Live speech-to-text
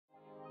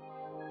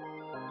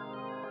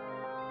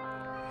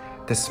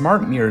The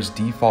Smart Mirror's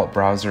default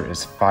browser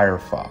is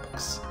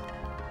FireFox.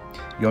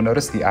 You'll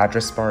notice the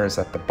address bar is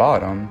at the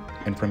bottom,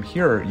 and from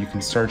here you can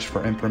search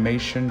for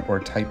information or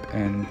type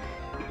in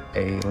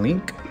a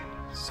link.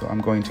 So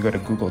I'm going to go to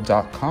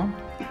google.com.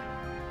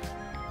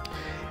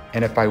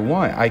 And if I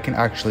want, I can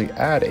actually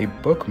add a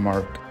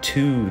bookmark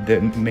to the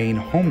main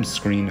home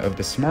screen of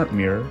the Smart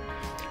Mirror.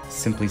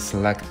 Simply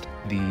select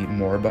the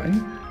More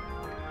button,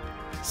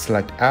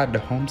 select Add to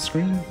Home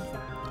Screen,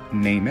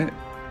 name it,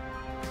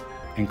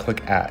 and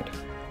click Add.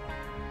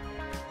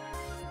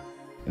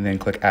 And then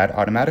click Add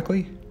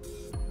automatically,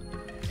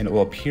 and it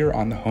will appear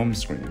on the home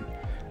screen.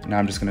 Now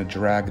I'm just going to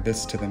drag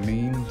this to the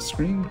main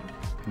screen,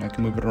 and I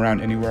can move it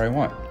around anywhere I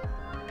want.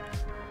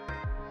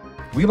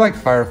 We like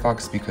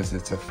FireFox because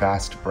it's a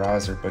fast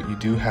browser, but you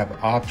do have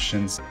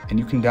options, and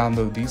you can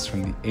download these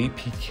from the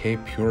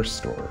APK Pure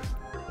Store.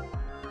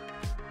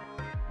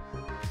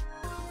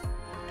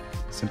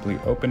 Simply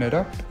open it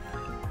up,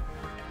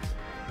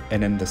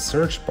 and in the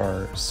search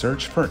bar,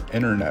 search for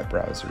internet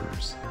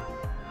browsers.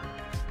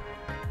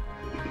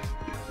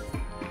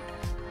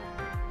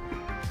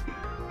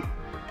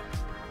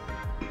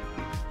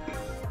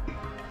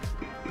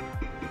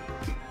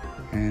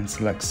 And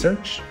select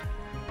search.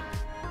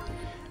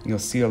 You'll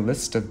see a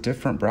list of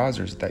different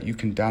browsers that you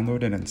can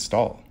download and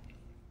install.